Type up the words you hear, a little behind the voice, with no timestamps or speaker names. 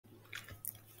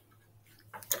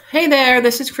Hey there,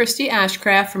 this is Christy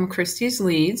Ashcraft from Christy's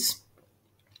Leads.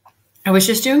 I was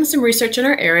just doing some research in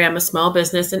our area. I'm a small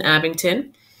business in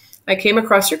Abington. I came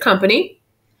across your company,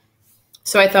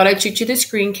 so I thought I'd shoot you the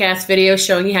screencast video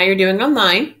showing you how you're doing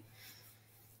online.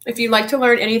 If you'd like to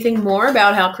learn anything more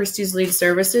about how Christy's Lead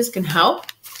services can help,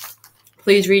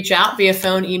 please reach out via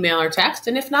phone, email, or text.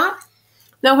 And if not,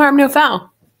 no harm, no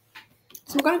foul.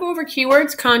 So I'm going to go over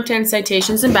keywords, content,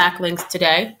 citations, and backlinks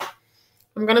today.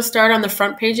 I'm going to start on the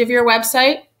front page of your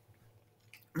website.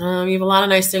 You have a lot of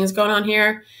nice things going on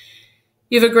here.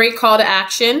 You have a great call to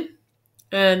action,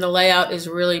 and the layout is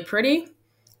really pretty.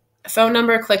 A phone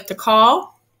number, click to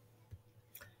call.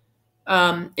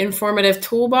 Informative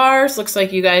toolbars. Looks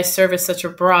like you guys service such a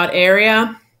broad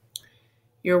area.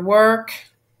 Your work,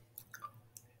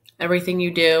 everything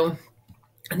you do,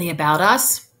 and the About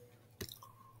Us.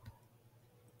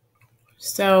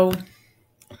 So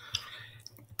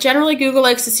generally, Google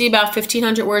likes to see about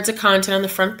 1,500 words of content on the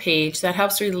front page. That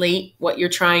helps relate what you're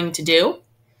trying to do.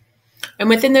 And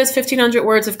within those 1,500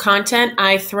 words of content,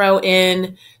 I throw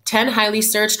in 10 highly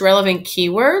searched relevant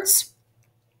keywords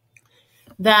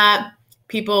that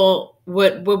people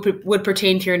would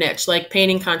pertain to your niche, like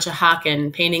painting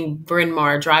Conshohocken, painting Bryn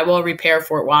Mawr, drywall repair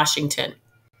Fort Washington.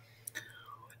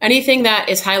 Anything that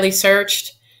is highly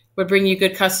searched would bring you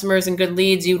good customers and good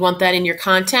leads. You'd want that in your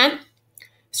content,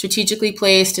 strategically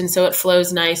placed, and so it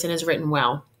flows nice and is written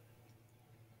well.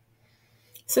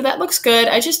 So that looks good.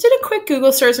 I just did a quick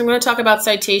Google search. I'm going to talk about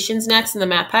citations next in the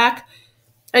map pack.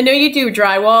 I know you do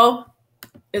drywall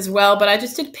as well, but I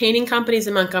just did painting companies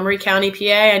in Montgomery County,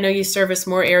 PA. I know you service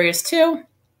more areas too.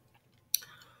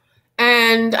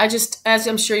 And as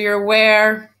I'm sure you're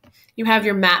aware, you have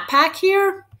your map pack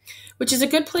here, which is a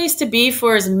good place to be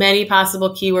for as many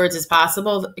possible keywords as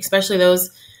possible, especially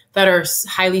those that are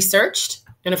highly searched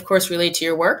and, of course, relate to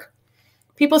your work.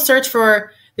 People search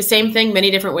for the same thing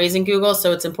many different ways in Google,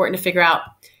 so it's important to figure out,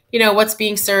 what's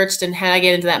being searched and how to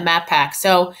get into that map pack.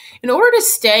 So in order to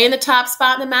stay in the top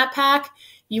spot in the map pack,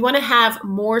 you want to have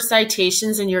more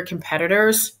citations than your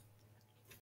competitors.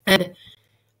 And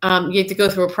you have to go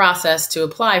through a process to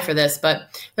apply for this,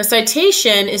 but the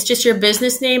citation is just your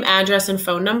business name, address, and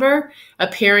phone number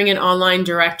appearing in online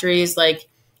directories like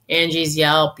Angie's,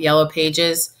 Yelp, Yellow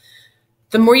Pages.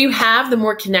 The more you have, the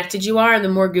more connected you are, and the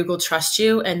more Google trusts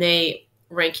you, and they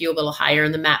rank you a little higher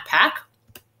in the map pack.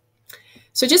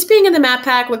 So just being in the map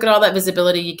pack, look at all that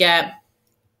visibility you get,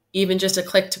 even just a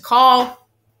click to call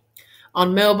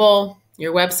on mobile,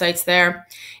 your website's there.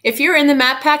 If you're in the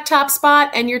map pack top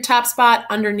spot and your top spot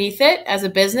underneath it as a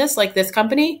business like this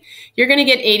company, you're going to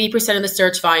get 80% of the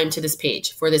search volume to this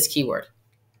page for this keyword.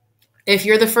 If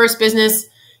you're the first business,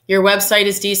 your website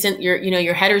is decent,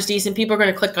 your header's decent, people are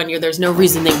going to click on you. There's no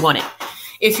reason they want it.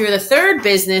 If you're the third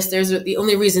business, the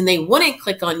only reason they wouldn't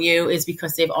click on you is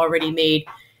because they've already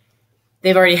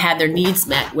had their needs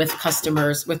met with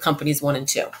customers, with companies 1 and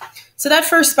 2. So that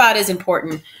first spot is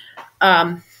important,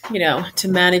 to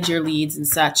manage your leads and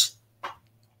such.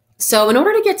 So in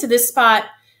order to get to this spot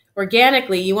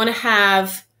organically, you want to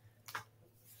have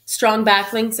strong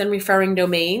backlinks and referring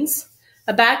domains.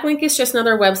 A backlink is just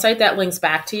another website that links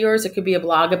back to yours. It could be a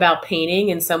blog about painting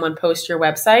and someone posts your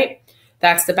website.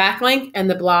 That's the backlink, and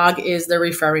the blog is the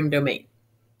referring domain.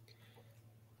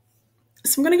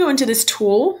 So I'm going to go into this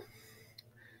tool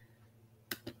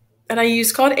that I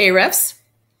use called Ahrefs.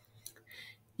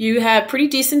 You have pretty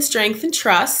decent strength and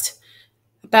trust,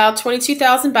 about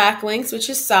 22,000 backlinks, which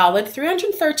is solid,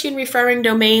 313 referring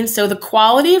domains. So the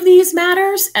quality of these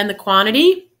matters and the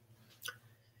quantity.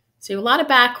 So you have a lot of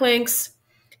backlinks.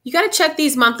 You got to check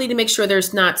these monthly to make sure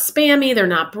there's not spammy, they're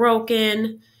not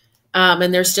broken,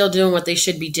 and they're still doing what they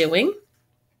should be doing.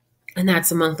 And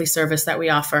that's a monthly service that we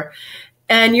offer.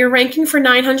 And you're ranking for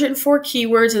 904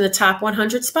 keywords in the top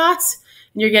 100 spots,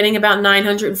 and you're getting about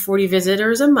 940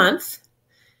 visitors a month.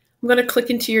 I'm going to click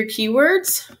into your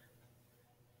keywords.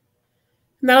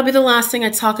 And that'll be the last thing I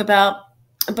talk about.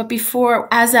 But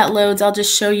as that loads, I'll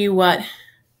just show you what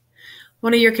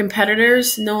one of your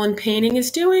competitors, Nolan Painting,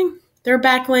 is doing. Their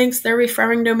backlinks, their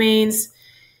referring domains.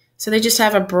 So they just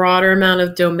have a broader amount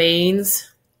of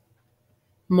domains,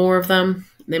 more of them.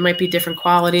 They might be different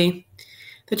quality.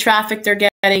 The traffic they're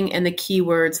getting and the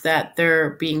keywords that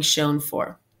they're being shown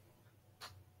for.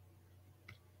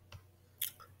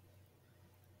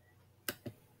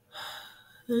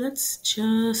 Let's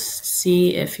just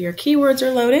see if your keywords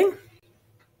are loading.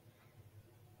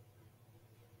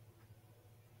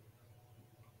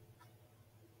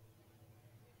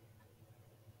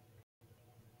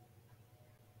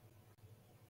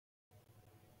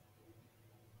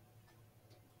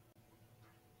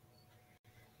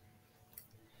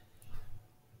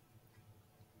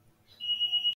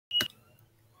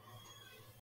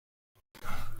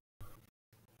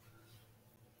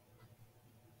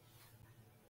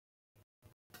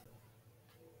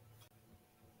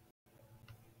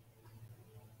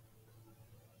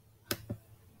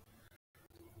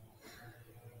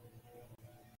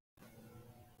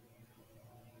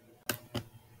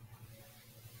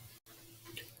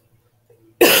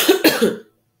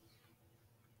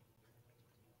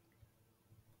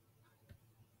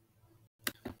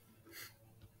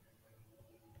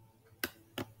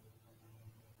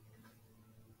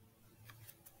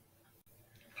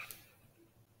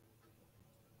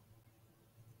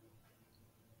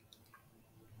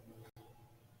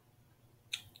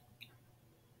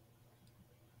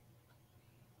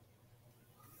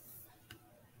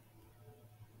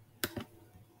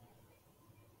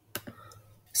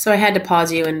 So I had to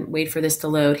pause you and wait for this to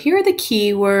load. Here are the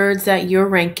keywords that you're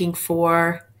ranking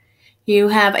for. You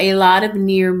have a lot of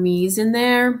near me's in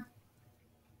there.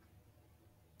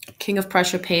 King of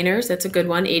Prussia painters, that's a good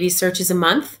one. 80 searches a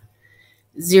month.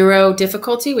 0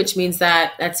 difficulty, which means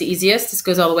that that's the easiest. This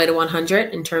goes all the way to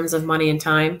 100 in terms of money and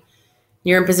time.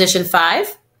 You're in position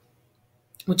 5,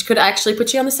 which could actually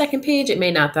put you on the second page. It may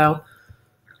not, though.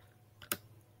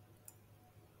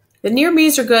 The near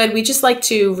me's are good. We just like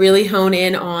to really hone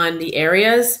in on the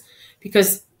areas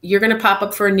because you're going to pop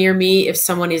up for a near me if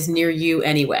someone is near you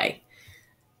anyway.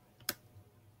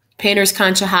 Painters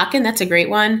Conshohocken, that's a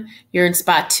great one. You're in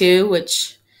spot 2,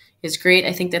 which is great.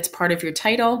 I think that's part of your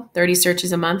title. 30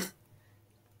 searches a month.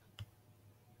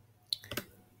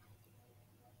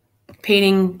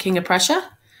 Painting King of Prussia,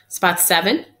 spot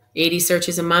 7, 80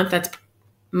 searches a month. That's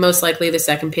most likely the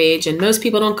second page, and most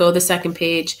people don't go the second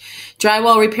page.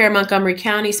 Drywall Repair Montgomery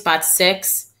County, spot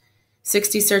 6,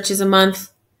 60 searches a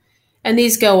month. And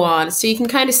these go on. So you can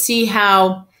kind of see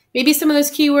how maybe some of those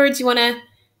keywords you want to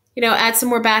add some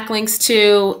more backlinks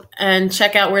to and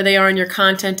check out where they are in your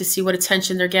content to see what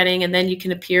attention they're getting. And then you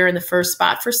can appear in the first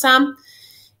spot for some,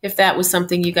 if that was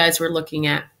something you guys were looking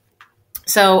at.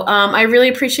 So I really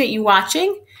appreciate you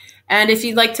watching. And if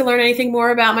you'd like to learn anything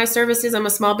more about my services, I'm a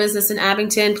small business in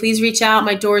Abington. Please reach out.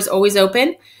 My door is always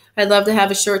open. I'd love to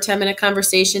have a short 10-minute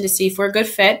conversation to see if we're a good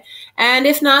fit. And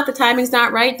if not, the timing's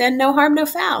not right, then no harm, no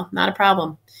foul. Not a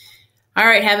problem. All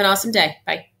right. Have an awesome day.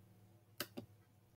 Bye.